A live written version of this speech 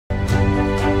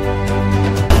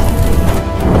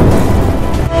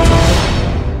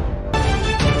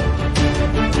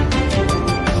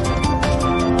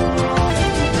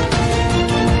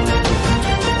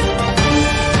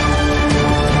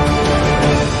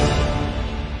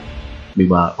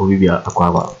Biba Olivia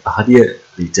Aquava. Hadie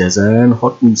the Jason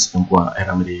hot news and qua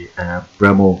Eramidi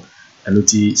Bramo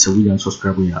Anuti Sawian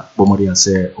subscriber Bomaria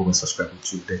say over subscribe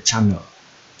to the channel.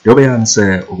 Yobayan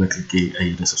say over click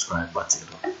the subscribe button.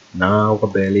 Now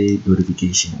barely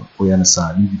notification. We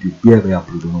understand new video be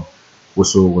upload.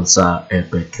 Also once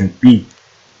can be.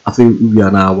 I think we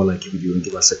are now like video and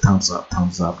give us a thumbs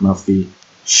up. Now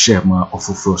share my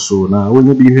offer so now when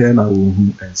you be here now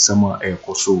and summer air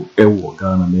so ewo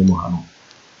Ghana memo hano.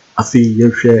 I think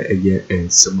you share a year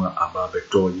and summer about the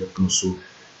door yet so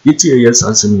yet yes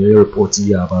and some report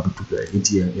here about to yet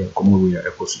here come away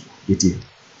a possible yet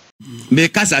me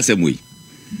kasa semwe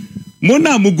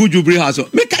mona mugu jubri haso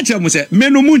me kacha mu se me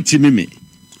no munti me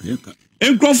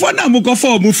enkrofo na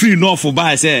mukofo mu free no for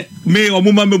buy say me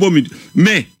omuma mebo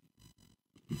me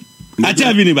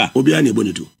acha viniba obi ani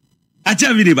bonitu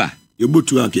acha viniba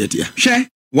yebutu anketia she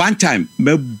one time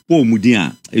me bo mudin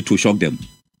a it will shock them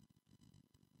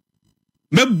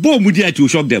me bo mudin it will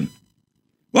shock them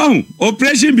wow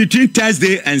operation between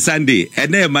Thursday and Sunday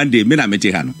and then Monday me na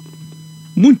meche ha no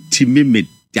munti me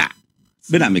da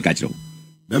me na me kacha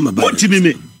munti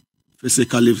me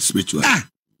physically spiritual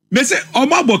me say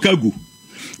omabokagu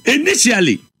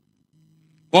initially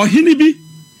ohini bi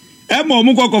emo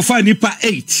omukoko fa nipa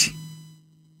 8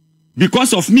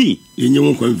 because of me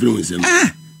yenye confidence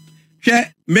she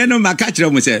me no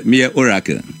makachira mo say me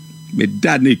oracle me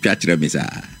da na twachira me sa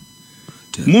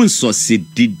mun so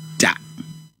sidida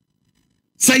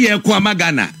say ye kwa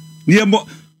magana ne mo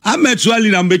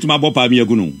ametuali na mbetu mabopa mi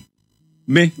egunu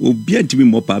me obi antimi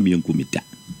mopa mi enkumita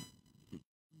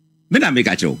me na me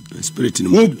kachiro spirit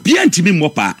ni obi antimi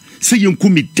mopa say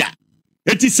enkumita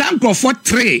eti sanko for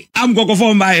 3 am go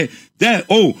for my there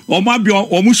omabio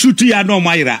omushutu ya no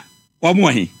mayira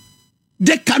omohe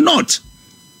they cannot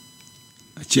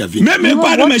You're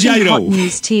watching Hot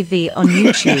News TV on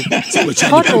YouTube.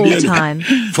 Hot all the time.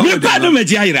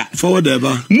 Forward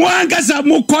ever. Muangasa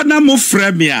mukona mu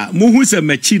fremia muhu se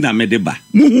machina medeba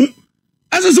muhu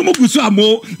aso mo kuso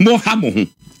mo hamo hu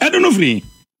edo free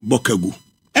bokagu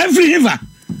every hiver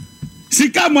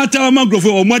sika mata mangrove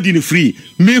o modi ni free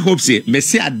me hope say me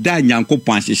se ada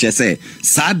nyankopon hihye se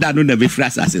saada no na be free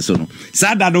asase so no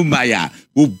saada no maya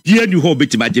obi ani ho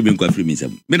betima je me nkwa free me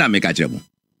sem me na me ka kire mo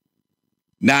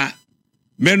na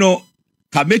me no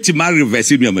ka metima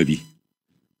reverse nu amabi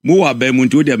mu wa ba mu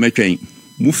nti o de metwen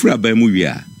mu free ba mu wi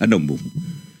a adambo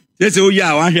se o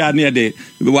ya wa hwa na de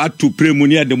wa to pray mu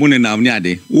ne de mu ne na ne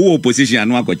ade wo opposition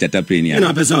anu akochata pray ni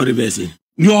na person reverse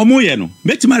ni o mu ye no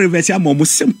metima reverse am mo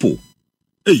simple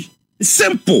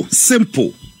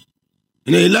simple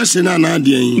in election na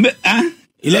de yin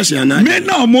election na me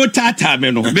no mo tata me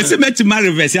no me se metima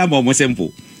reverse am mo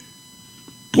simple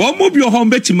wo mo bi o ho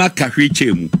metima kahwe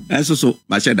chemu enso so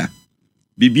macheda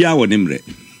bibia wo nemre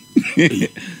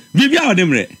bibia wo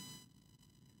nemre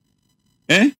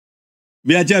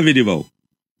bi aja video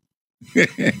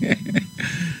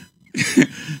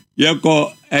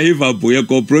yako aiva po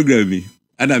yako programming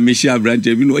ana meshia branch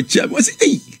bi no chia mo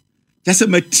say just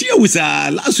matia was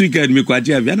last weekend me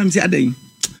kwaje avia na me say adan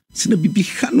sina bibi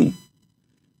hano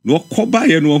no koba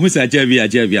ye no ho say aja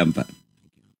avia mpa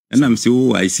and I'm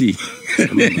so I see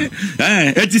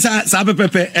it is a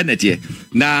pepe energy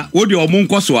na wo de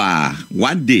omunko so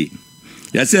one day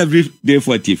yes every day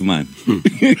for thief man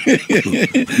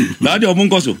na de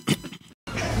omunko so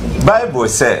Bible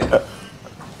say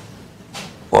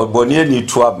Oboni ni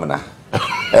tuabna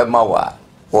ema wa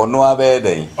ono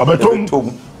abeden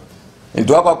obetom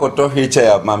ndu akwakoto heche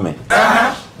ya mame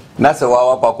na se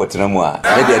wa akwakotina mu a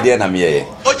de na meye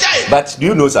but do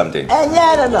you know something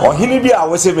ohini bi a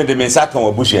wo se me de mensa kan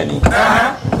obusuani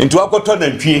ndu akwakoto na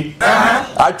ntwie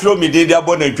atwro me de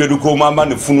abo na ntwedu ko mama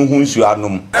ne funu hu nsu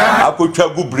anom akotwa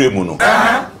gubre mu no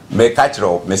me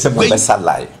kachiro me se be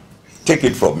salai take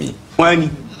it from me wani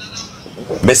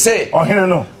me say ohini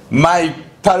no my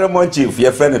paramount chief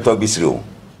your friend Togbisiro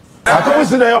I don't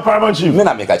see your paramount chief me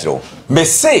na me kachiro me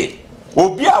say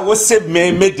obi a wo se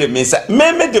me de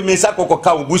mensa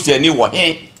kokoka obusuani wo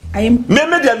he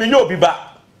me de me nyo obi ba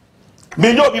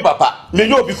me nyo obi papa me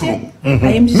nyo obi kunu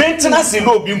maintenance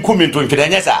no obi nkumi nto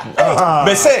nkidanya sa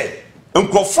me say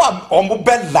nkofo ombo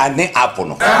bella ne apo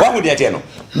no wa hu de tie no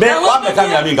me wa me ka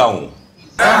me aminga hu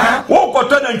wo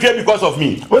koto na ntwe because of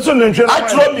me we so na ntwe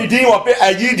atro mi din ope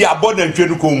ayi di abo na ntwe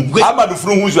ko mu amadu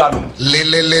furu hu zu anu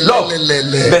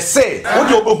le be say wo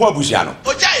de obo hu abusia no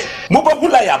mo ba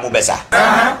hula ya mo besa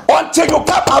until you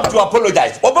come out to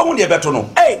apologize obo hu de beto no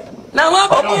na wa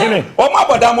ba ni o ma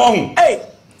bodam hu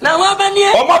na wa ba ni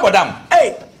o ma bodam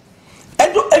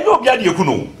edo obi ade eku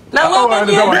no na wa ba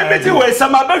ni me ti we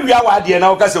sama ba wi awa de na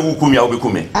o ka se wo kumi a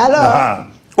obekume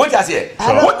What I say?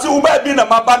 What you may be na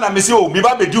maba na me say o bi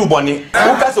ba be di uboni.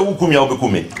 Wo ka say wo kumi a wo be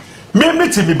kumi. Me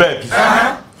meet me baby.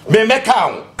 Me make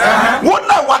am. What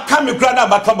na wa ka me kra na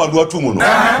ba ka madu atumu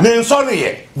no. Ne sorry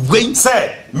ye. Gwen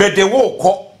say me de wo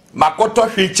ko makoto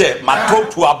hweche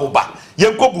matotu aboba.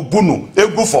 Ye ko bubunu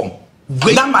egu fom.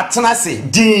 Na matena se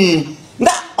din.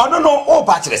 Na ono no o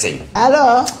ba kire say.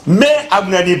 Hello. Me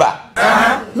abunani ba.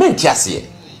 Me ntiase.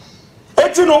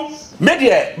 Etino me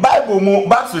de Bible mu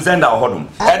back to send our hodum.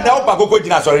 And now pa koko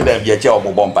jina sorry dem ye che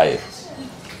omo bompaye.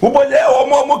 Ubole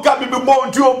omo ka bi bo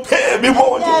nti o pe bi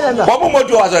bo. Omo mo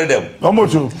do sorry dem. Omo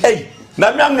tu. Hey,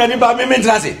 na me abunani ba me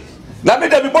ntiase. Na me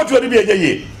de bi bo tu odi bi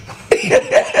eje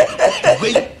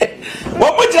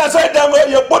Omo jina sorry dem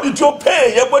ye body to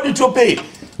pay, ye body to pay.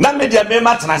 Na me de me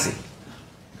matnase.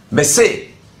 Me say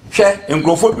hwe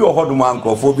nkrofo bi ohodum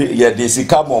ankrofo bi ye de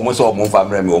sika mo so mo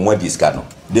famre me omo disika no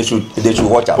they should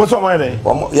watch out. What's on my name?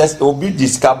 Yes, obi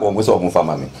disika mo so mo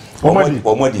famre me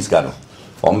omo disika no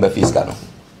omo be fiska no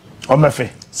omo fe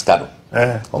ska no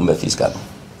omo be fiska no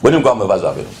when you go me bazo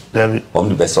abe David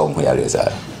omo be so mo yare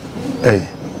sa eh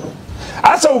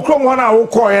asa ukrom ho na wo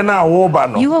koye na wo ba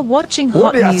no. You are watching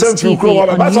Hot News TV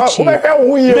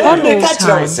on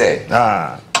YouTube.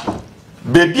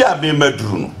 Baby a be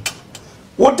maduru no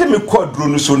what me kwadru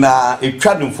no so na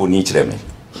etwa ne mfoni kire me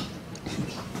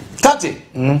tati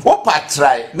wo pa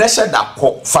try na she da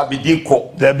ko fa bidin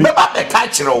ko me ba be ka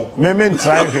kire wo me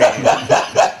try me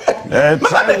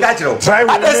ba be ka kire wo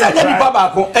ade se nya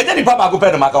ni papa ko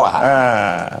pe no maka wa ha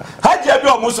haja bi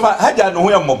o musuma haja no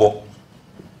ho ya mmobo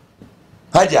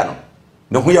haja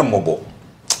no ho ya mmobo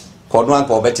ko no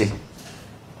anka obeti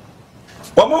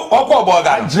omo oko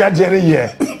boga jere ye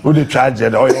o de charge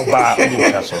de oyo ba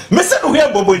o so me se no here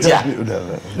bobo dia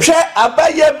hwe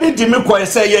abaye bi di me ko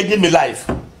se ye gi me life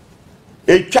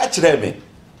e twa kire me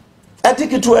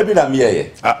atikitu abi na me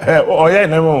ye o ye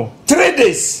na mo 3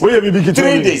 days o ye bi bi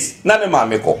 3 days na me ma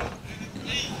me ko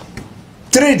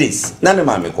 3 days na me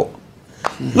ma me ko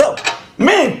look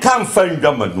me kan fa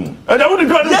ndamanu e da wo di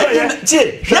go no ye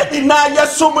ye na ye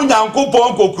so mu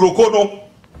nyankopon kokroko no.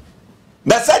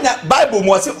 Nasanya Bible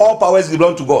must say all powers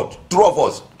belong to God. True of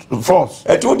us. False.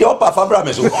 Et tu dis all power Fabra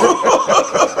meso.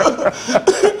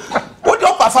 What the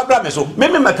all power Fabra meso? Me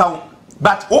count.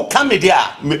 But who come there?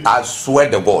 I swear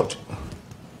the God.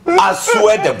 I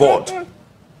swear the God.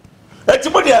 Et tu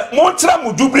dis mon tra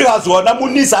mu dubri hazo na mu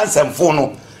ni sansem fo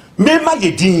no. Me ma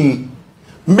yedin.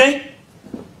 Me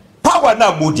power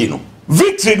na mu di no.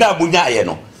 Victory na mu nya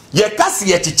no. Ye kasi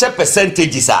ye chiche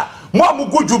percentages are. Mo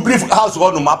amugo brief house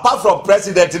one apart from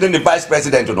president and the vice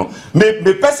president no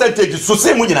me percentage so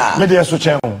say mu nyina me dey so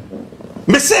chen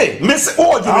me say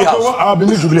oh jubilee house ah be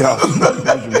jubilee house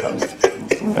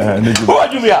oh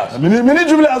jubilee house me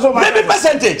jubilee house me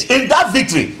percentage in that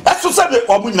victory that's so say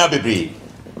omu nyina bebre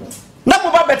na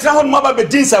mo ba betra ho mo ba be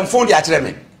din sam phone dey akere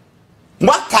me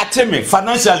mo akate me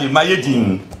financially my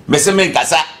yedin me say me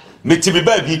nkasa me tibi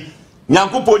ba bi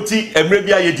nyankopon ti emre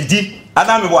bi ayedidi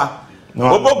ana me wa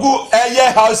obogu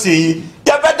eye house yi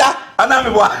ya beda ana me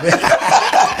wa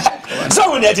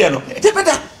so we dey no ya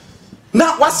beda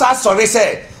na wasa sorry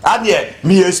say ane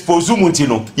me expose munti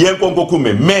no ye nkonkoku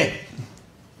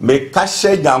me ka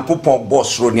hye nyankopon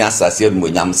boss ro ni asase no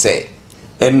nyam say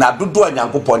na dodo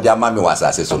nyankopon dia ma me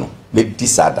wasase so no me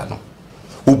disada no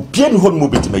obie ni hon mo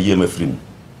betima ye mafiri mu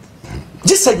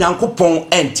gise nyankopon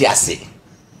entiase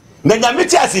na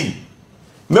nyameti ase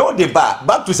me o de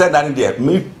back to send and there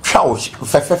me twa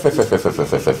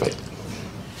fe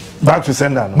back to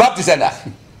sender no back to sender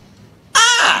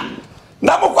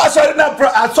na mo kwa sorry na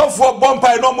asofo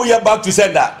bompa no mo ye back to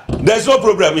sender there's no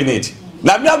problem in it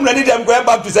na me am ready them go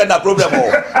back to sender problem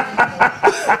oh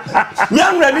me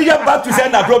am ready ye back to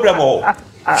sender problem oh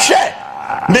share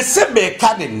me se me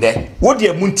kan in there wo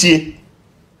de muntie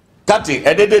captain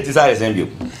e date is I send you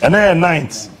and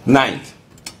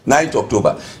 9th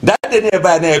October that day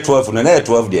never na 12 no na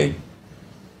 12 day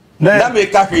na me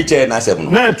ka hweche na 7 no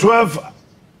na 12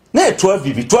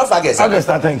 BB 12 August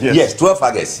I think yes 12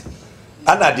 August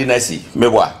ana dinasi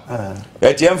mebwa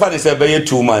eti emfa ne se be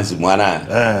 2 months mu ana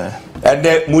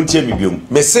ede muntie mi biom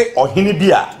me se ohene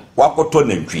bi a wakoto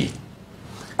nantwi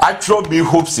atro bi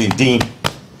Hopeson din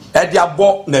ede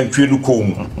abo nantwi no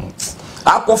kom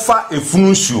akofa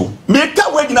efunu nsuo me ka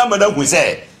wagina manahu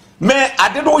se me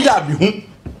ade no ya bi hu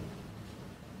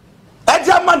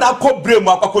ede ama na kobre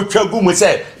mu akokotwa gu mu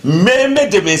se me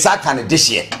de me saka ne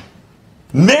dehye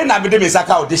me na me de me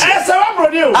saka o dehye se wa bro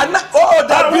ni o oh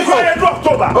that we go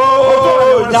October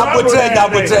oh nyabutre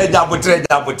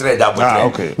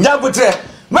okay nyabutre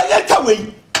ma ye ka we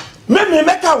me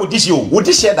ka o dehye o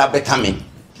dehye da beka me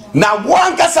Now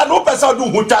one kasa no person do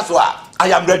hutaswa.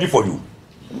 I am ready for you.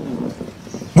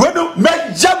 When you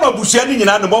make jama bushani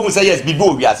nyina no mo say yes bibi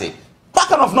obi ase. What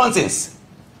kind of nonsense?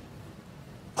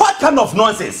 What kind of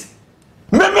nonsense?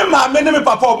 Me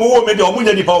papa omo me de omo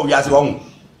nya nipa obi ase won.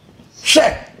 She.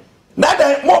 Na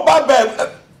den mo ba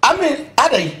I mean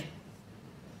adai.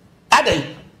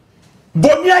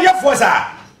 Bomia ya forza.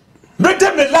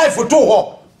 Mete me life to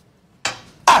ho.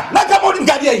 Na ka mo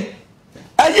ngade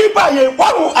ayi ba ye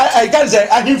one I can say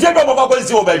I him do mo ba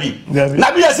si o baby.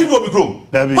 Na be asi do bi krom.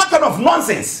 What kind of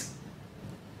nonsense?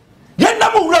 Yen na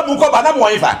mo wura mu ko ba na mo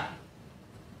yifa.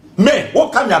 Me,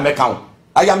 what come ya me count?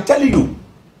 I am telling you.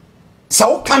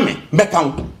 So come me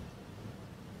count.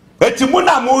 You're watching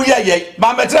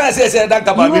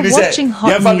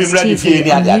Hot Newz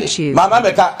TV on YouTube.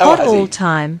 Hot all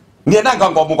time.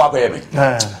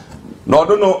 No,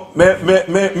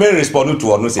 me respond to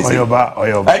one. Say,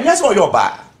 and yes, or your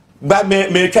bar, but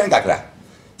me can gakra.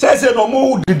 Say, no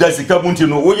more did the Sikamunti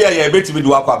no, we are bet to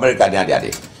do America the other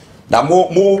day. Now,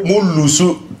 more lose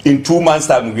in 2 months'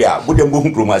 time. We are, would you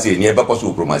move promazi, never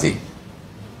possible promazi.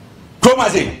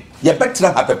 Promazi, you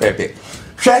better have a pepe.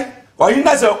 Shay. Or you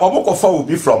know, Omoko will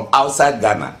be from outside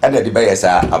Ghana, and the Bayes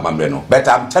are Amamreno. But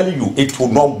I'm telling you, it will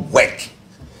not work.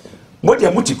 What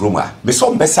your multi-groomer, be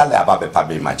some bestseller about the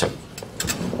public match.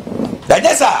 That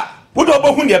yes, sir, put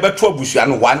over whom you have 12 bush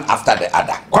and one after the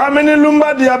other. Kwamini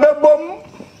Lumba, the Abebom.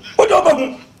 Put over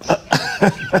whom?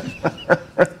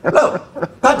 No,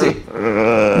 Patty.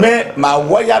 Me, my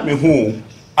warrior, me who.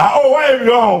 Oh, why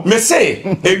you? Me say,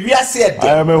 if you said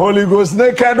I am a Holy Ghost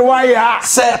naked wire.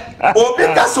 Say,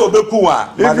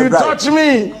 if you touch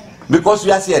me, because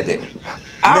you are said it,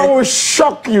 I will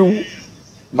shock you.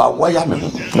 My wire me.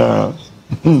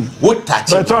 What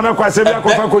touch? But on a question, I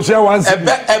could share once. A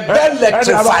bell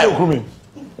electrify.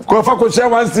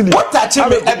 What touch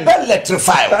me? A bell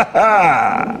electrify.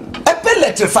 A bell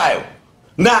electrify.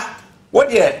 Now, what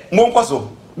ye? Monkoso,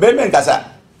 Bemen Gaza.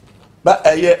 But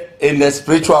in the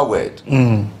spiritual word,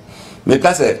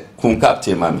 because kun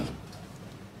captain mammy,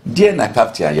 dear na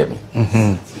captain I am.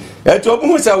 And to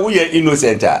who say we are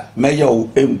innocent, may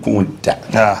you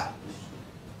impunta.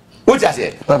 What I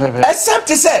say? Except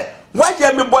to say, why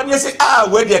you me born? You say,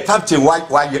 where the captain?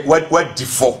 What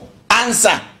default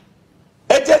answer?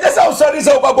 Et is how sorry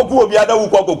so Babu be other who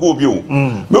go you.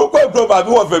 No go by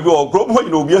you of a group when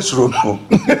you be a shrew.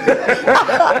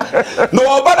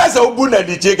 No, but as a boon and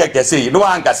the check I can say, no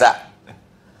ankasa.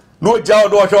 No jaw,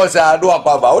 no choice, no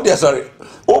papa. Oh, dear, sorry.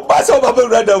 Oh, pass over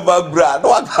red of bra,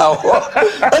 no account.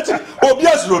 Oh,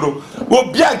 yes, Rudo. Oh,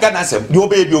 Biancanasem, your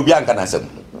baby, Biancanasem.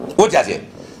 What does it?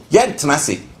 Yen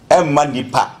Tnasi, money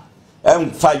pa,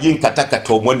 fighting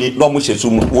Katakato money, no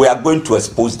mushesum. We are going to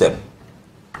expose them.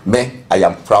 Me, I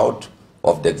am proud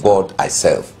of the God I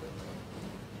serve.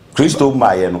 Christo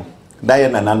Mayeno,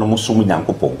 Diana Nanomusumu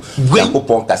Yankupon,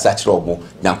 Yankupon Casatromo,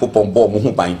 Yankupon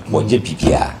Bomuban, Moje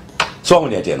Pipia. So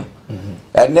many at and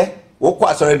then,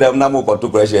 what sorry, the Namu to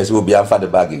precious will be after the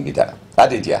bagging guitar. I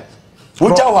did ya.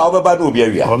 Which however bad will be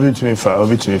area. I'll be to me far.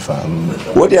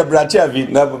 What your branch have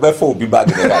never before be back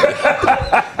in the garden.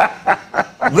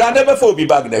 Brand before be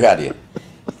back in the garden.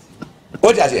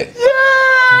 What does it?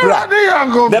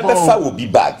 Never far will be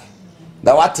back.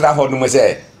 Now what Trahon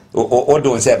say, or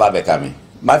don't say Babekami.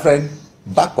 My friend,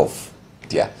 back off,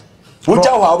 dear. Which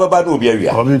however bad will be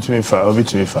area. I'll be to me far.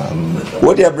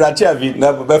 What your branch have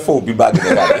never before be back in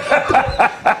the garden.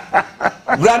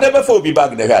 Brand before be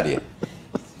back in the garden.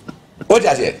 What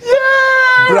does it?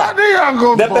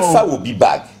 Never far will be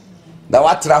back. Now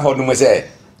what Trahon say,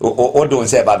 or don't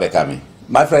say Babekami.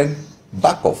 My friend,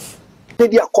 back off. Go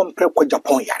and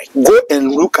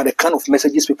look at the kind of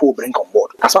messages people bring on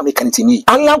board. That's what I can tell you.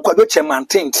 Go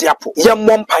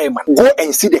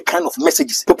and see the kind of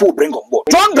messages people bring on board.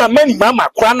 John Dramani, Mama,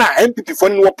 Krana, MPP for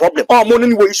no problem. Or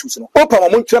money issues.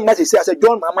 Open say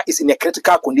John Mama is in a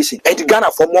critical condition. And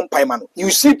Ghana for one payment. You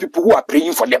see people who are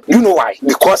praying for them. You know why?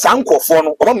 Because Uncle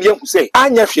Fono, who say,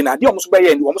 Anya Shina, the almost by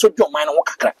and almost John Mana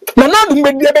Wakaka. Now,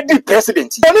 the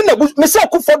president. Only the Bush, Mr.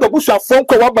 Akufo Addo Bush and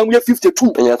Franco Wabang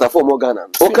 52. And yet, for more.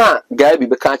 Okay, Gabby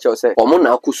be catch you say, Omo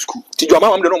na ku school. Ti your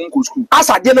mama no go school. As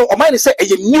I dey no, o man say a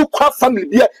new crop family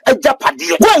be Agyapong.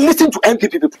 Go and listen to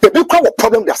MPP people. The big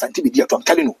problem with Asante Bediatuo. I'm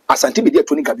telling you, Asante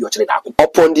Bediatuo ni Gabby ochire na.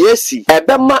 Upon the AC,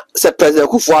 ebema se President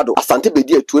Akufo Addo, Asante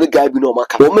Bediatuo ni Gabby no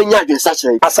maka. O menya adwen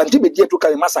sachere. Asante Bediatuo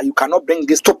carry master, you cannot bring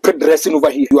this stupid dressing over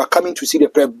here. You are coming to see the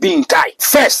prayer being tied.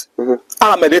 First,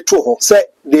 I'm a little say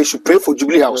they should pray for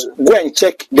Jubilee House. Go and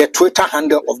check the Twitter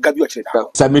handle of Gabby.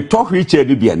 So me talk wheelchair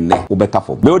ni bi enne wo beta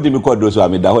for. Me odi me call those who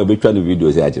am da ho e betwa no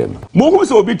videos e agere me. Mo hu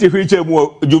so obi te wheelchair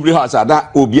mu Jubilee House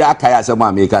ada obi akaya asem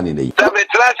America ni nei. Da me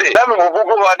trase, da me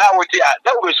bubu na wo ti a,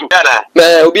 da wo su.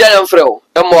 Obi an frɛ o.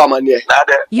 Emo amane.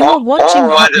 You are watching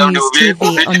Hot News TV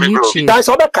on YouTube. That's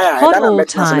all that kaya. Hot all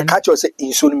time. Catch you say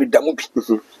inso mi damu bi.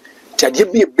 Tiade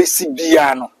bi besi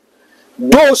bia no.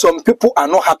 Though some people are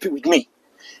not happy with me,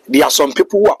 there are some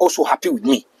people who are also happy with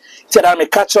me. Tiade na me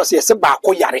catch you say ba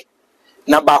ko yare.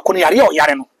 Na ba ko yare o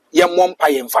yare no. Ye mompa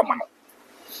ye mfama no.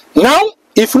 Now,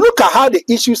 if you look at how the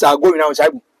issues are going now,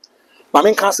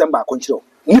 Mama can't send back control.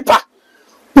 Nipa.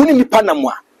 Uni nipa na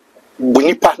mwa.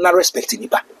 Nipa na respect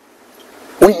nipa.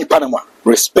 Uni nipa na mwa.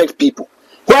 Respect people.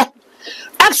 Well,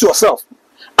 ask yourself,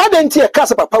 I didn't hear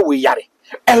Kasa Papa we yare.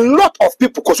 A lot of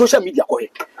people on social media go ahead.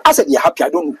 I said you're happy, I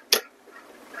don't know.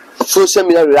 Social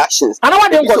media reactions. And I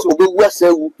want them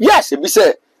go. Yes, we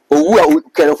say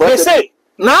they say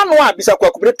now no one bisa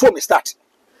kwa kubere to me start.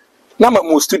 Now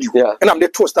I'm studio and I'm the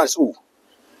two stars. Oh,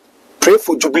 pray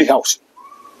for Jubilee House.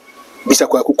 Bisa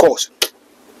kwa course.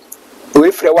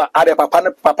 We frewa ade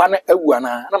papa na ewu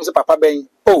ana. Na say papa ben.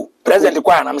 Oh, president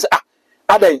kwa na say ah.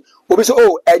 Ade obi say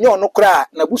oh enye ono kra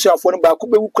na busuafo no ba ko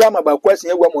be wu kra ma ba ko asen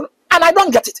ewu amu no. And I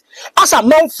don't get it. As a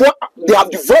man for they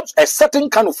have developed a certain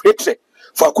kind of hatred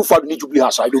for Akufo Addo Jubilee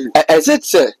House. I don't know. Is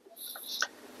it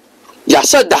ya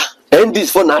said that and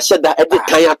this for na said that every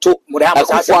kan to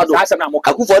Akufo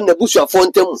Addo na busuafo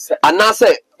ntem ana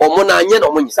say omo na anye na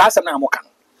omo nyi. Sa asem na amoka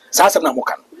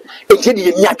no. Enti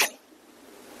de yemi adwene.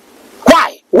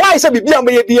 Why say bibia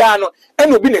me bia no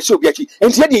eno bi na se obi achi.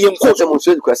 Enti de yem ko so mo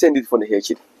so kwa send it for na here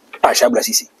achi. Asha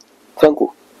brasisi. Thank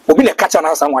you. Obi na kacha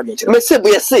na asan wa adwene. Me say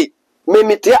boy say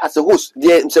me as a host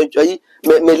the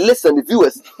me listen the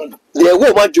viewers the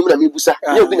way one drum na me busa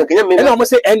you be na kenya me na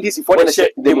say NDC for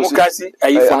the democracy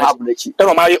ayi for hablechi e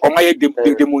no my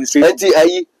demonstration anti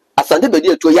ayi Asante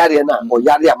Bediatuo yare na o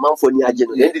yare amanfo ni age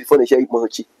no NDC for na share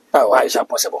ipochi how is that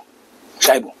possible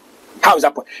Shaibu how is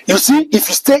that possible you see if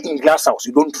you stay in glass house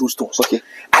you don't throw stones okay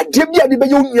adebia de be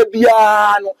yonya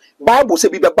bia no Bible say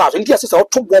be ba so ntia say o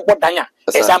to bobo dan a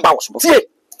example was tie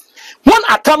when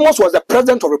Attáck was the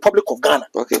president of Republic of Ghana.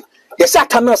 Okay. Yes,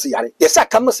 Attáck yare. Yes,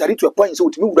 Attáck yare to a point so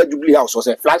to me would Jubilee House was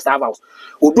a Flagstaff house.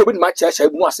 We do a bit match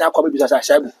Shaibu no say come be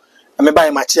Shaibu. I me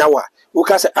buy match yawa. We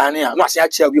can say ania no say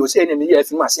chair we was any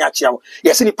years no say chair.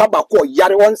 Yes ni papa ko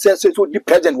yare one say so the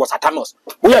president was Attáck.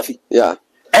 We have yeah.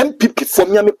 MPP for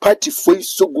me party for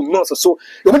so good no so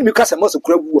you want because most of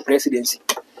the presidency.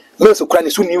 Most of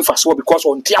the so new fast because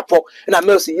on Tiapo and I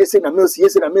mercy yes and I mercy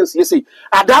yes and I mercy yes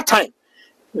at that time.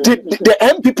 The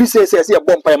MPP says a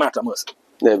bomb by Matamus.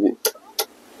 Maybe.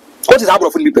 What is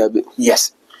happening for me?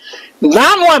 Yes.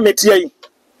 Now one metie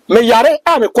me yare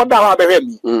am kwada ha be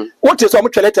me. What is so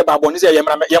much later about one is a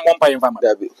bomb by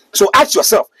family. So ask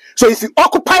yourself. So if you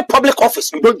occupy public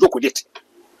office, you don't joke with it.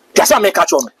 That's make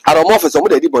catch on. Our office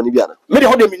somebody dey boni bia na. Me dey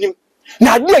hold them minim.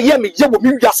 Na dey here me ye wo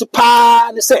mi wiase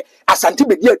pa ne say Asante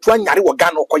Bediatuo anyare wo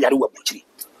Ghana ko yare wo buchiri.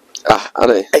 Ah,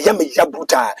 are. Eya me ya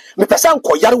bruta. Me person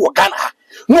ko yare wo Ghana.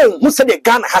 No, who said the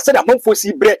Ghana has said a month for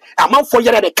Sibre, a month for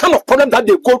Yara, the kind of problem that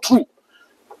they go through.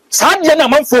 Sadiana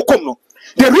month for Kono.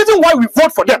 The reason why we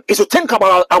vote for them is to think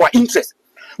about our interests.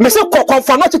 Mr. Kokon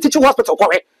for not to teach hospital. Or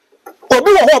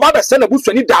be a about the send a boost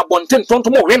to need that one 10 ton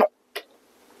tomorrow.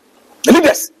 The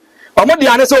leaders. Among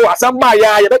the answer was somebody,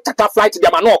 you better flight to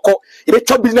Yamanoko, you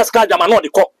better business card Yamano, the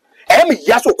call. Emi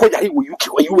Yaso Koya,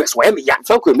 US, or Emi Yan.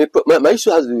 So, my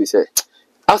issue has to be said,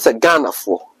 as a Ghana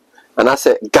for. And I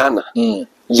said Ghana, ye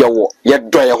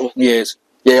doya yes,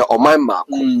 ye or my mark.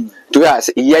 To us,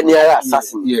 ye near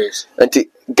assassin, yes. And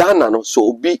Ghana no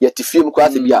so be yet to film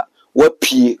quite a bit. What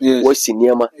P was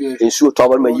cinema, and so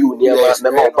to my you near my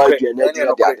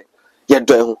ye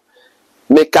doya.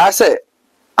 Make I say,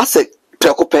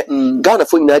 preoccupy Ghana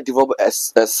for not develop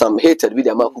as some hated with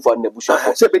the amount of the bush.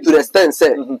 So to the stand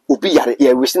say, will be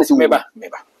ye wishing to member.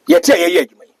 Yet, ye,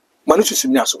 Manusu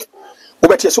Sinaso.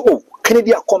 Oh,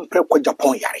 Kennedy are compare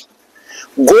Agyapong yare.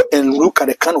 Go and look at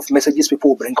the kind of messages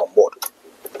people bring on board.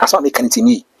 That's what they can tell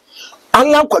me.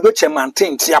 Unlike Kwadoche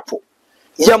maintain Tiapo,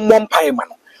 young one pieman.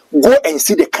 Go and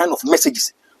see the kind of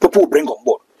messages people bring on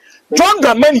board. John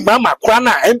Dramani Mama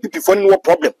Krana MPP for no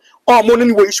problem. Or more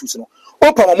any issues. No.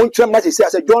 Open a month message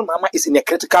says John Mama is in a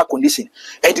critical condition.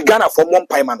 And Ghana for one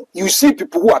pieman. You see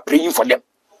people who are praying for them.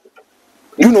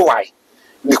 You know why?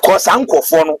 Because uncle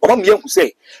for no one young who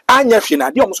say, Anya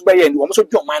Fina, the almost by end, almost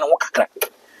your mind on Kakra.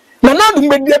 Now,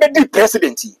 the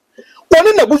presidency. One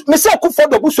in the bush, Mr. Akufo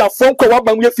Addo bush of phone call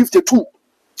 52.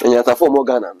 And yet, a former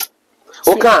Ghana.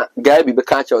 Okay, Gabby, the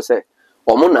catcher say,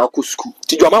 omo na akọ school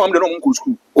ti jo ma am de no go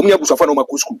school omo abusuafo no ma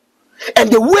go school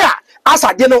and the way as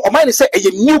I no o man say a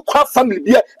new crop family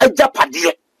be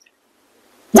Agyapade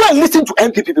go and listen to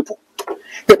MPP people.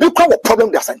 The big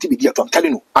problem that Asante Bediatuo, I'm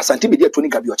telling you, Asante Bediatuo ni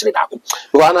Gabby or Chile Dako.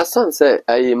 Well, understand, say,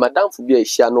 Madame for be a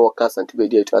Shia no Asante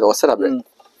Bediatuo, or celebrate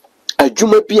a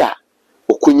Juma Bia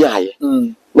or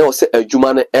Kunyaye. No, say a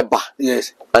Jumane Eba.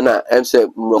 Yes. And I'm say,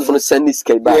 from send this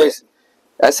case back. Yes.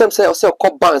 As some say, also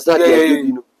call banks that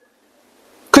you know.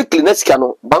 Quickly, next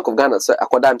cano, Bank of Ghana, say,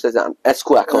 Aquadam says an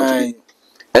escrow account. And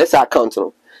it's an account.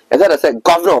 And then I said,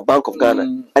 Governor of Bank of Ghana,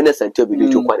 and that's Asante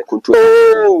Bediatuo quite a control.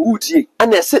 Oh, Uji.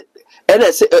 And I said,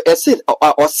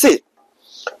 or say,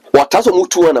 what has a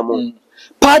mutu and a moon?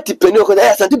 Party penny,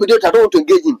 Asante Bediatuo, I don't want to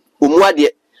engage him. Umwadi,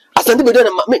 Asante Bediatuo,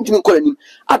 make him calling him.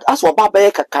 Ask what Baba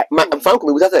and Frank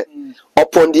with that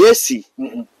upon the AC.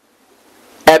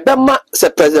 A Bema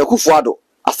said President Akufo Addo,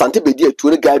 Asante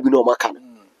Bediatuo, the guy be no macan.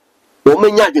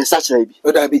 Woman yard such a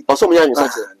baby, or some young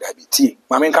such a tea.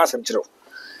 My main cousin,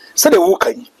 said the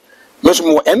walker. Much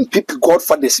more MPP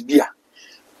godfathers beer.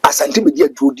 Asante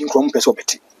Bediatuo din from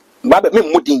Pesobeti. Baba me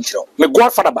modinchiro. Me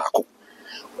godfather bako.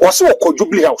 Also ko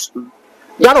Jubilee House.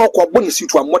 Dana ko bonus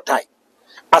to a motai.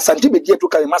 Asante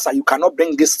Bediatuo carry massa, you cannot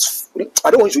bring this.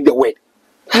 I don't want you the word.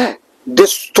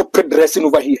 This stupid dressing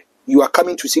over here. You are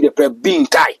coming to see the prayer being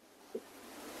tied.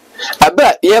 I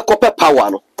bet ye copper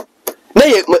power no.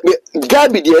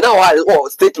 Gabby dey now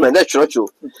statement that's true.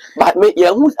 But me ye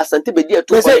who Asante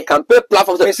Bediatuo say campaign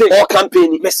platforms or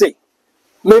campaign me say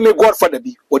me godfather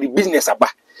be or the business aba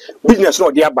business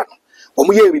no dey aba no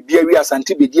omo ye bibia wi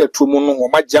Asante Bediatuo mo no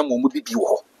omo jam omo bibi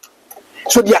wo.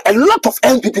 So there are a lot of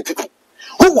MPP people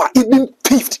who are even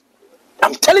peeved.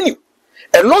 I'm telling you,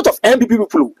 a lot of MPP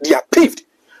people they are peeved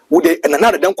with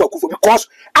another than Akufo because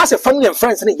as a family and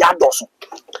friends in yard also.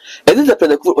 And this is a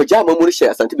Pentecost or Jam Morisha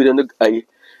Asante Bediatuo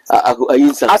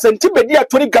Ayisha. Asante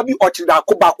Bediatuo Gabby or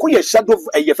Chidako Baku shadow of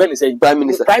a friend is a prime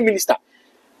minister.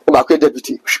 Baku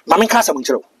deputy. Mamin Casa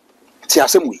Munchero.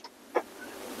 Tiasemi.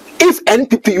 If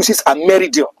NPP uses a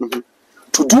meridian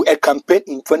to do a campaign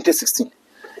in 2016,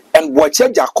 and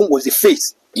Agyapong was the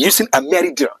face using a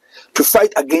meridian to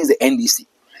fight against the NDC,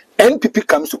 NPP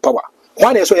comes to power.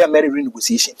 One is a married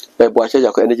renegotiation.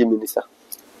 Agyapong energy minister.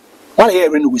 One year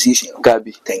renegotiation.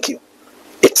 Gabby, thank you.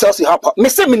 It tells you how power. Me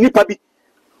say me nipa bi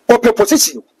or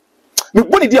position. Me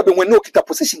boni dia be when no kita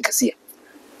position kase.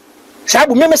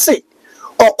 Shabu me say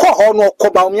or call no ko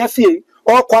bawumia fie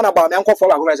or ko na bawumia nko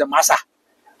for organize massa.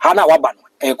 Hana waba no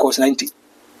e course 90.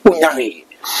 Unya he.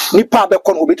 Nipa be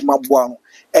ko no obetima boa no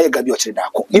e Gabby ochire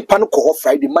dako. Nipa no ko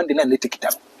Friday, Monday na let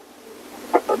kita.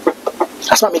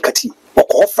 Asma me kati.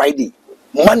 Ko Friday,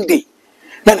 Monday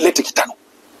na let kita no.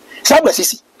 Shabu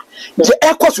sisi. The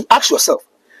echoes you ask yourself.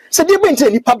 Say they been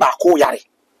telling nipa bako yare.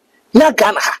 Na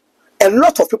Ghana ha. A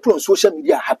lot of people on social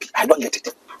media are happy. I don't get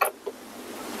it.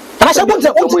 And I said, "What is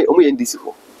this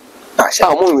for?" I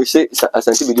say,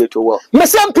 "Asante Bediatuo well." Me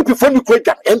say MPP for me create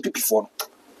MPP for.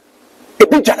 A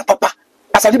big jana papa.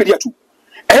 Asante Bediatuo.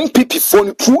 MPP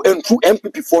for true and true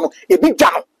MPP for a big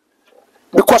jana.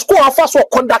 Because ko afa so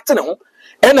conducting ho.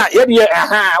 And I hear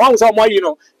one was more, you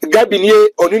know, Gabby near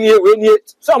or near when you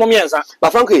some answer.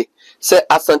 But frankly, say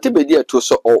Asante Bediatuo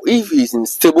so or if he's in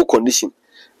stable condition,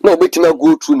 no bet him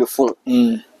go through the phone.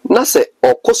 Not say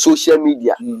or social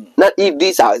media. Not if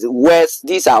these are words,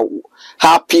 these are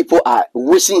how people are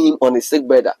wishing him on a sick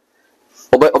bed.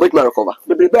 Obet my recover.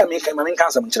 The baby make my main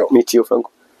cancer. Me too,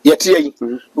 Franco. Yet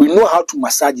we know how to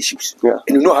massage issues,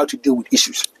 and we know how to deal with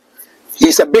issues.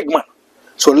 He's a big man,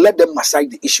 so let them massage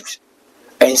the issues.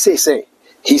 And say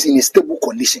he's in a stable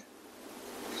condition.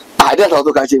 I don't know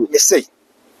how to say.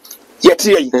 Yet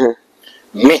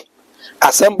me,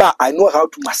 Assemble, I know how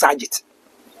to massage it.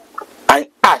 And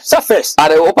so first,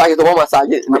 I hope I don't massage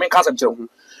it. I mean, cousin,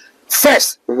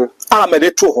 first, I'm a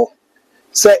little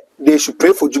say they should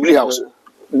pray for Jubilee House.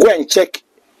 Go and check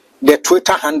the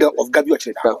Twitter handle of Gabby what's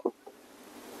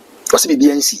the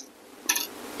BNC?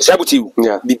 Sabuti,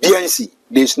 the BNC.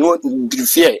 There's no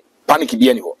fear, panic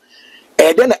anymore.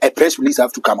 And then a press release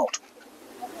have to come out.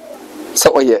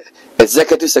 So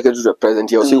executive secretary to the president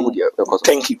here.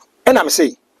 Thank you. And I'm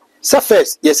saying, so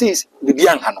first, yes, is the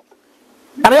Bian Hano.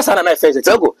 And yes, I'm a face.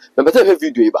 Go. But better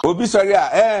video. Obi sorry,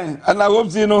 and I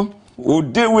hope you know who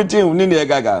deal with him in the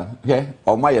gaga. Okay,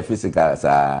 or my physical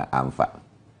amfa.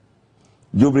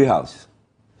 Jubilee House.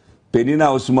 Penina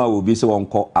Osuma will be so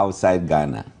called outside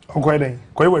Ghana. Okay,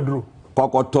 quite well, Drew.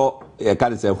 Kokoto, a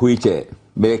can't say which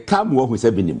may come one who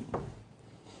said Obinim.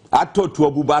 I told to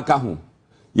Abubaka home.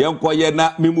 Young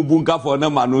Koyena, Mimubunka for no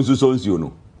man, no sons, you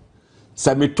know.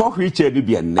 Sami talk which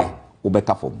be a ne,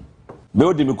 Ubeka form. me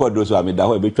odi me call so am da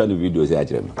ho e betwa no video say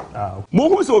akire me mo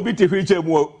hu so obi te hwiche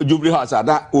mu Jubilee House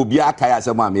ada obi akai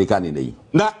asem America ne nei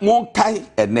na mo kai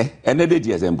ene de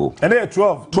di example ene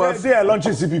 12 they are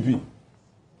launching CPP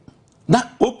na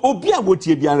obi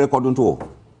abotie bi an record nto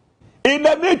in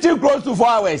the meeting close to 4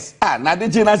 hours na de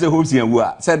china say Hopeson wu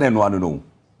a say no no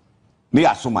ni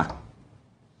asoma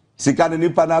sika ne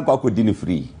nipa na akodi ni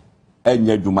free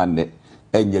enya dwuma ne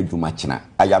enya dwuma china.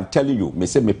 I am telling you, me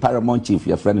say me paramount chief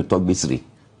your friend talk bisri.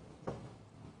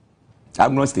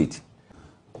 I'm not state.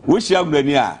 Which young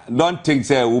man don't think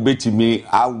say will be to me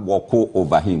I walk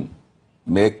over him.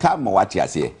 Me come what you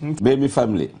say. Me me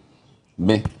family.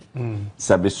 Me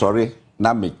sabi sorry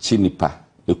na me chinipa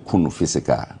e kunu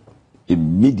physical.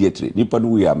 Immediately nipa no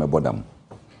we are me bodam.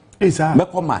 Hey sir. Me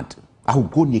command I will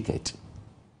go naked.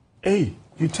 Hey,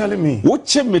 you telling me?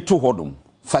 What me to hodum?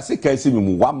 Fasika see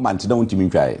me 1 month na untimi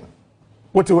ntwae.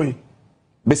 What way?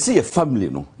 Be see a family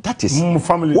no. That is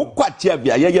family. Wo kwatia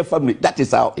bia ye family. That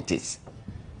is how it is.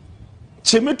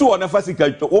 Chimi to ona fasika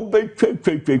wo be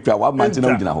twa 1 month na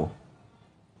ugina ho.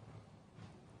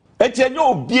 Etenyo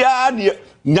obia ne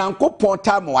Nyankopon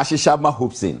time wa hihya ma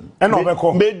Hopeson. E no be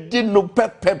ko. Me di no pe.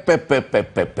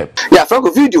 Ya franco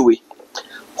video we.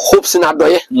 Hopeson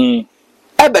Adorye.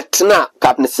 Ebetna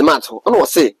Captain Smart ho. No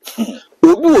say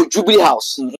obi wo Jubilee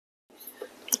House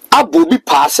abo bi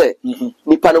paase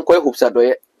nipa no koy Hopeson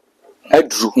Adorye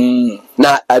adru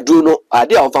na adru no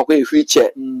ade a ofa koy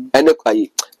wheelchair ene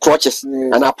kwayi crutches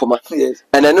and apoma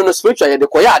and ene no spiritual ye de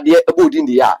koy ade abo di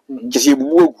ndi ya kisi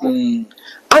bubu ogu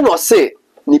ana say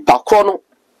nipa kro no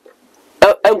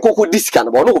enkoko diska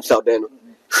no no Hopeson Adorye no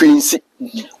hwinsi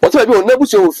what be on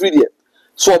nabuso wo free there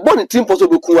so obo ne team poso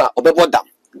be ku a obebo dam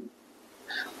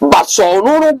but so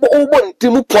no obo ne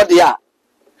team pod ya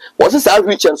what is our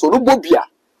reach and so no bobia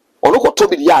or no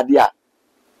kotobi di ade a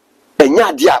enya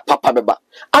ade a papa beba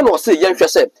and o say yen hwe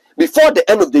say before the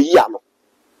end of the year no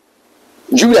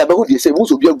Jubilee be who dey say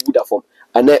most of you good form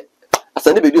and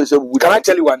Asante Bediatuo say good. Can I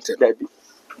tell you one thing?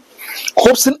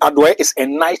 Hopeson Adorye is a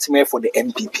nightmare for the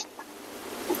MPP.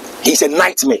 He's a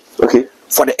nightmare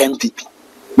for the MPP.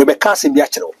 Maybe can't say be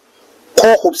actual.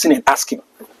 Call Hopeson and ask him.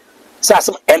 Say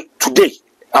and today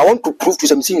I want to prove to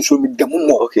something show me the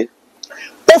more.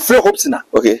 Offer Hopeson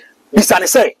Bisane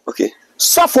say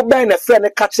suffer by a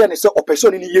friend catch and say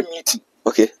operation in your meeting.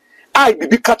 I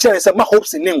be catch and say my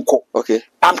Hopeson name ko.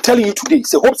 I'm telling you today,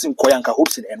 say Hopeson koyanka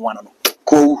Hopeson and one no.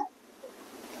 Ko.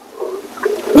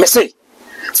 Me say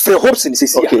for Hopeson say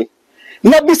see.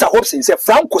 Na bisa Hopeson say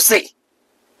Franco say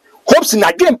Hopeson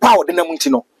again power de na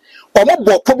muntino. Omo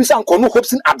bo po bisa nko no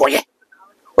Hopeson Adorye.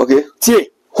 Tie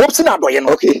Hopeson Adorye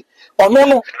no. Ono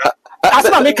no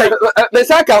asma make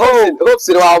Mesaka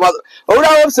Hopeson wa ora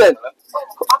Hopeson.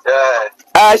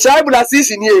 Shaibu na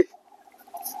sisi ni.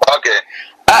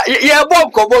 Yeah,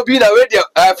 Bob Kobo bi na we dey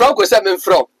Franco say me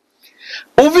from.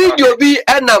 O video bi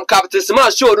enam Captain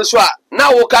Smart show no so a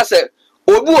na wo ka say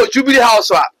obi o Jubilee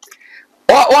House a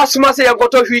wa suma say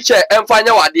yankoto wheelchair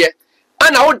emfanya wade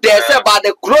ana wo dey say by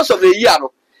the close of the year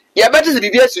no ye better be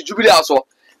be Jubilee House o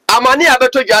amani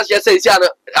abeto just say sia na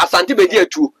Asante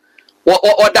Bediatuo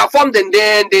or da form den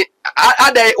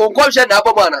ada o GʊnShót na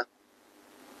abomana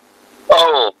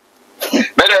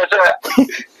better say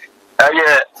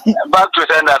back to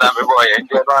sender na me boy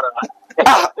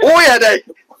oh yeah dai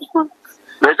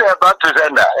they say back to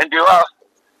sender and you are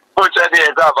put that is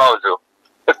about so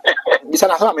bisa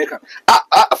na America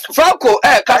Franco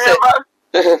ka say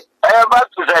back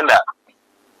to sender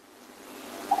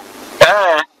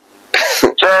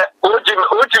che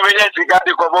uchi minute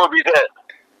gadi ko bo bi se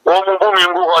o mu bu mi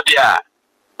ngu hodia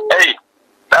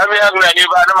tami agna ni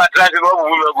ba na matrasi ko bu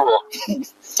mi go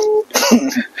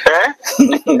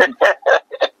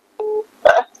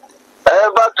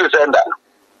back to sender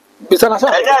bisa na sa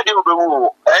enya di obewu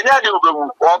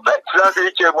o bet na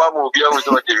se che mo amu bi awu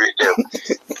so TV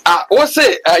wo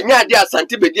say nya di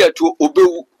Asante Bediatuo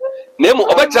obewu na mo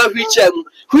obetra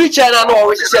wheelchair na no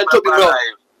wo hye nto bi bro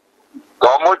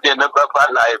Como tiene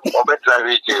papa life, o betra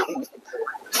wheelchair.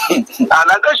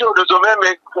 Another show to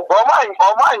me,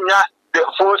 Omanya the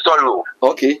full solo.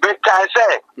 Because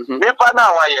say, nipa na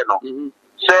wa ye no.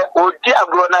 Say odi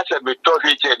agro na se be to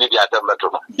wheelchair ni dia tambato.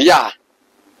 Yeah.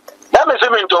 Na me se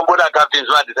me nto boda captain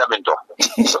Smart de mento.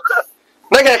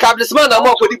 Na ga captain Smart na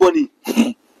mo ko di boni.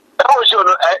 O show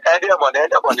no e dey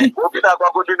money. O bi na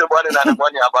kwa ko di ne boni na ne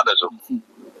boni abada so.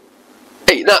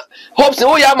 Na Hopeson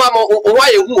wo ya mama o wa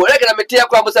ye hu o rega na mete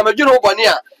akwa mo se ma dwuro boni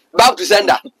a back to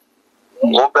sender.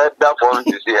 O better for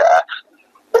to see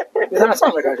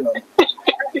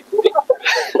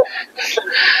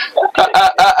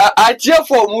I cheer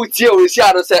for mu tie o si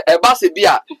aro se e ba se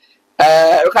bia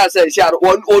can say she had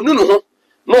one or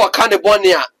no kind of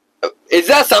bonnia. Is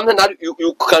that something that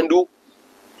you can do?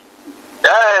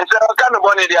 Yeah, so kind of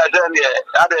bonnie the other day,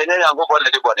 I go for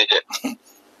the bonnie.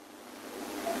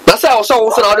 That's how also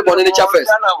out the bonnie in the chapel.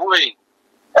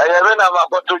 I haven't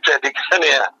got to check the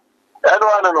Kenya. I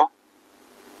don't know.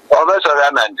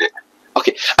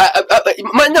 Okay.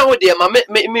 Man, now, dear,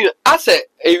 me, I say,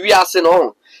 we are saying,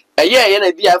 oh, a year and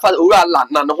a dear father, land,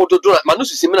 none of to do it.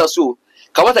 Manus is similar so.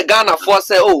 Kawata Ghana for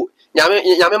say, oh,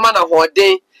 Yamamana, who a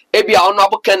day, Ebi, our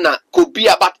noble canna, could be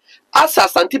about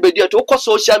Asante Bediatuo to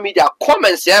social media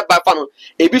comments here by Fano,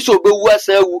 Ebiso Bewa,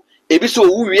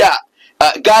 Ebiso, we are,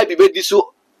 Gabby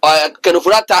Bediso,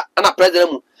 Canofurata, and a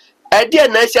president. I dear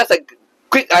nice as a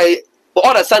quick, I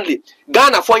order Sunday.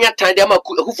 Ghana for your time,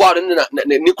 who fought in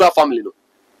the nuclear family.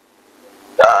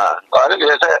 I think you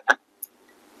said,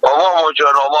 oh, more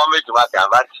to my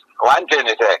but one thing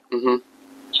is,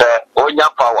 sir, oh, your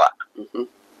power.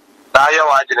 Now you're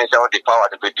watching the power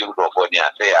to be doing for you,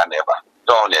 say, I never.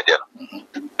 Don't let them.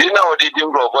 You know, did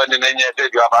you grow when you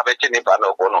said you have a chinny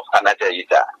panel, and I tell you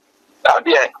that. Now,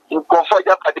 dear, you go for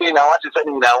your party now, what is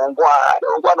sending now,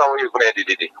 one away from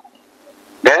it.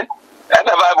 Then, and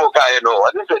the Bible, I know,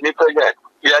 what is the nipple yet?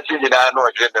 We are changing our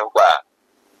noise in the bar.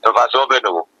 If I saw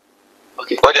the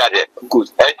okay, what are they? Good.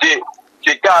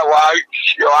 Chicago,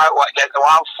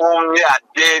 one phone near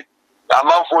day, a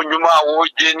month for you, my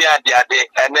junior,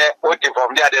 and then what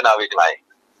from there, then I will lie.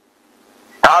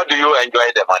 How do you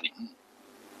enjoy the money?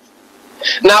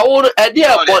 Now,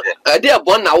 a dear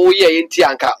bon, now we are in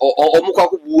Tianka or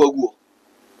Mukaku.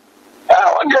 I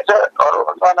want to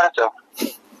one answer.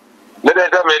 Let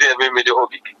us make the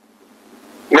hobby.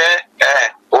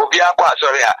 Obia,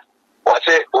 sorry, or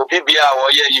say Obia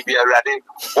or ye be a ready,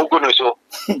 Ugunuso,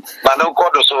 Manon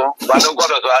Codoso, Manon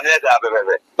Codoso, and Neda,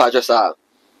 Pajasa.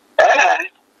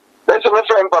 That's my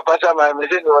friend, Papa Sama,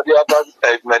 Mrs. or the other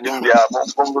Manumbia,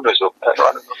 Mungunuso.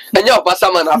 And your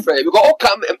Passaman afraid, because all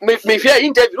come, me fear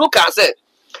interview, can say.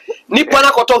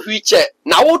 Nippana Koto Huiche,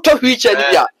 now Otto Huiche,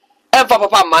 and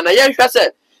Papa Mana, yes,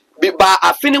 said. By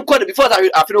a film quite before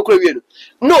that, I feel Korean.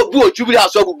 No, do Jubilee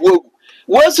as well.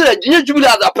 Once a junior Jubilee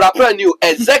as a proper new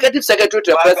executive secretary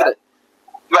to the president.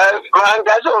 Man,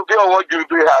 that's all what you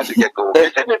do has to get go.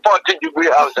 It's any party you bring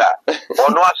out or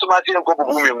no, so much in Kobu.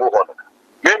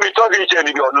 Maybe talking to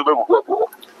any or no.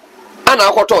 And I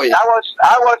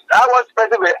was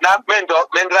specific, not mental,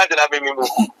 and I made me move.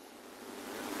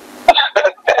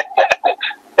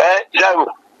 Eh,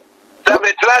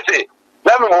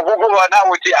 let me move over now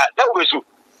with you. That was you.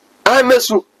 I miss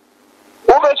you.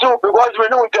 Over so because we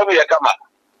don't tell me a come up.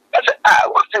 I said,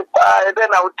 what's it? Then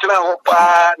I would tell her,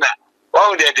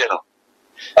 oh, they did.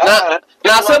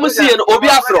 Now, some see an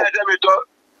Obiafro.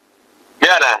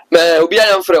 Yeah,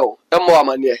 Obiam Fro, a more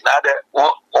man.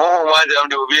 Oh, one of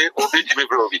them will be to be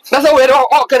broken. That's how we're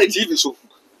all kind of TV. So,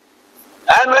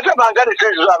 and let them get a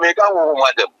change to make a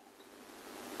woman.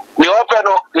 The open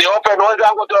one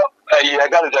I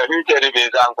got a huge enemy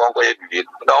and conquer it.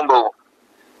 Don't go.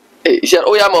 He said,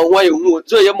 oh, I'm a way who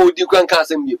so you moved you can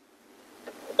cast him you.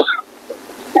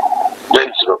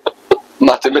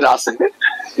 Mathematics.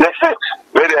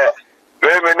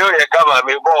 Very know you come and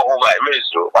me more whom I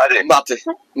miss you.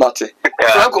 Mate.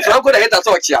 Franco, I hate that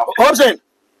talk here. Hopeson.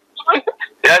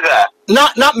 Yes,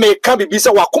 not make can be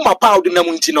so Wakuma Pound in the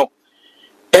Muntino.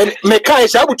 And make I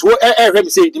able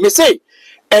to me say.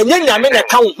 And then I mean,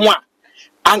 account one.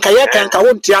 Ankayaka and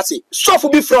Kawon Tiasi. So for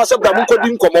before us, Bramuko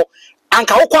Dinkomo, and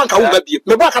Kawanka will be.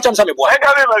 Maybe I catch some boy. I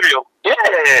got him.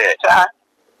 Yeah.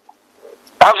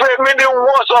 I've heard many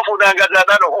words of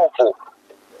another hopeful.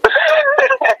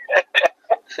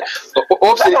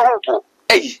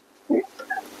 Hey.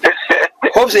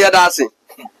 Hope's here dancing.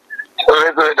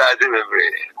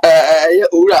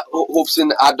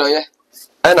 Hopeson Adorye.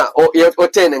 Anna, or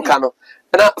 10 and Cano.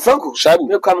 And Franco,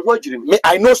 you come what you me.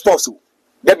 I know sports.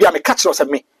 There be a catch of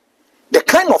me. The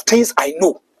kind of things I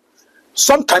know.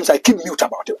 Sometimes I keep mute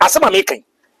about it. As I'm making.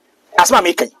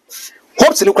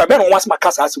 Hopeson, you can once my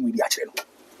cast as we actually.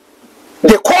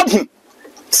 They called him.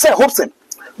 Say Hopeson,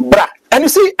 bra. And you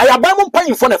see, I have one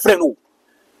paying for a friend.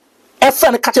 A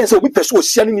friend catching so we pursue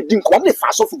selling it didn't come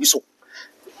fast off with so.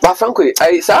 But Franco,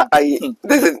 this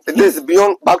is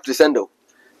beyond back to sender.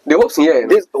 The hopes here,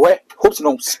 this where hopes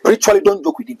no spiritually don't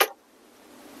joke with it.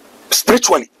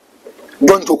 Spiritually,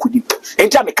 don't joke with it.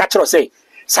 Anytime a catcher say,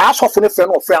 "Sa so for a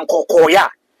friend or friend call ya,"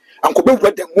 and go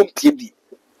back them won't PhD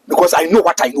because I know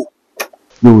what I know.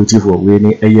 No, it's for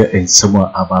winning a year and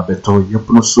somewhere about the toy.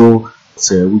 You so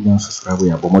say we can subscribe. We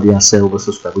have more than say over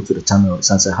subscribe to the channel.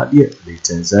 Since I had yet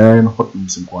later, then hot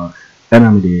news and and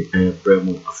I'm the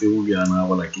Bremo. I feel we are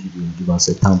now like give us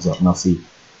a thumbs up. Nothing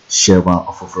share one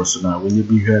of ofori now. When you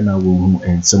be here now,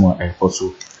 and someone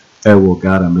also will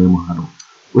gather me.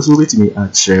 What's with me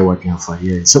at share what you have for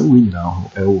here? Some way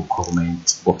now, I will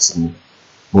comment boxing.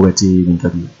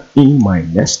 In my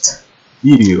next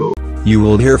video. You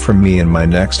will hear from me in my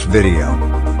next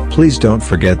video. Please don't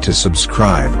forget to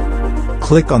subscribe.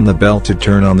 Click on the bell to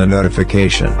turn on the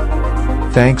notification.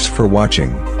 Thanks for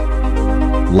watching.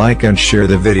 Like and share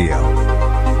the video.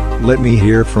 Let me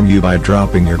hear from you by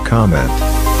dropping your comment.